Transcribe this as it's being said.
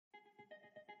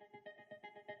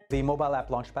The Mobile App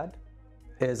Launchpad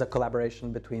is a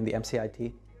collaboration between the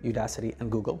MCIT, Udacity, and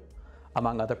Google,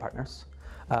 among other partners,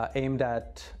 aimed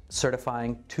at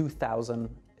certifying 2,000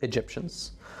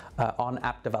 Egyptians on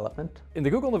app development. In the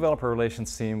Google Developer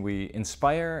Relations team, we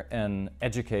inspire and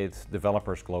educate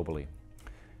developers globally.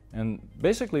 And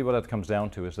basically what it comes down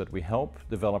to is that we help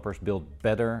developers build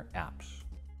better apps.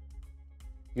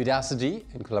 Udacity,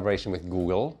 in collaboration with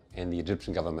Google and the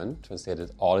Egyptian government,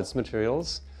 translated all its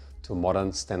materials to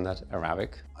modern standard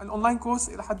Arabic. الاونلاين كورس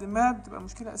الى حد ما بتبقى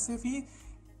المشكله الاساسيه فيه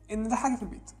ان ده حاجه في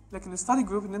البيت، لكن الستادي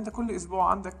جروب ان انت كل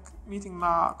اسبوع عندك ميتنج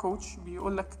مع كوتش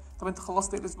بيقول لك طب انت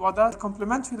خلصت الاسبوع ده.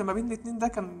 الكومبلمنتري لما بين الاثنين ده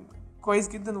كان كويس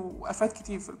جدا وافاد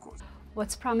كتير في الكورس.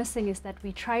 What's promising is that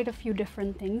we tried a few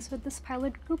different things with this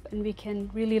pilot group and we can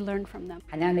really learn from them.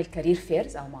 هنعمل كارير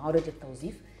فيرز او معارض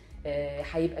التوظيف،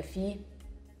 هيبقى فيه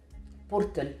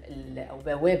بورتال او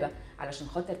بوابه علشان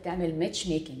خاطر تعمل ماتش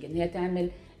ميكنج، ان هي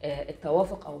تعمل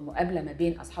التوافق او المقابله ما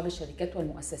بين اصحاب الشركات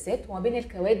والمؤسسات وما بين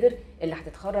الكوادر اللي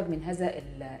هتتخرج من هذا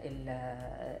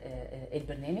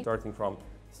البرنامج. Starting from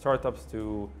startups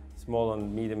to small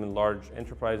and medium and large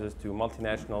enterprises to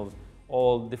multinationals,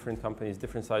 all different companies,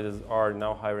 different sizes are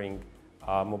now hiring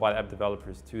mobile app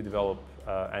developers to develop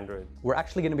Android. We're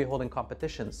actually going to be holding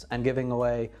competitions and giving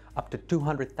away up to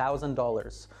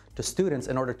 $200,000 to students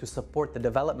in order to support the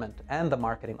development and the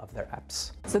marketing of their apps.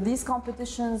 So these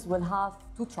competitions will have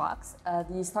two tracks.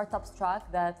 The startups track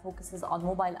that focuses on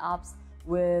mobile apps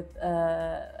with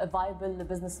a viable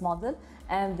business model,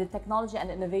 and the technology and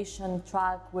innovation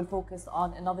track will focus on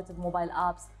innovative mobile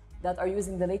apps that are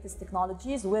using the latest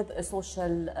technologies with a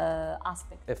social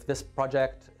aspect. If this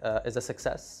project is a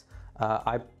success,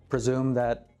 I presume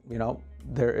that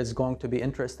there is going to be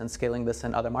interest in scaling this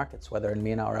in other markets, whether in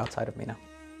MENA or outside of MENA.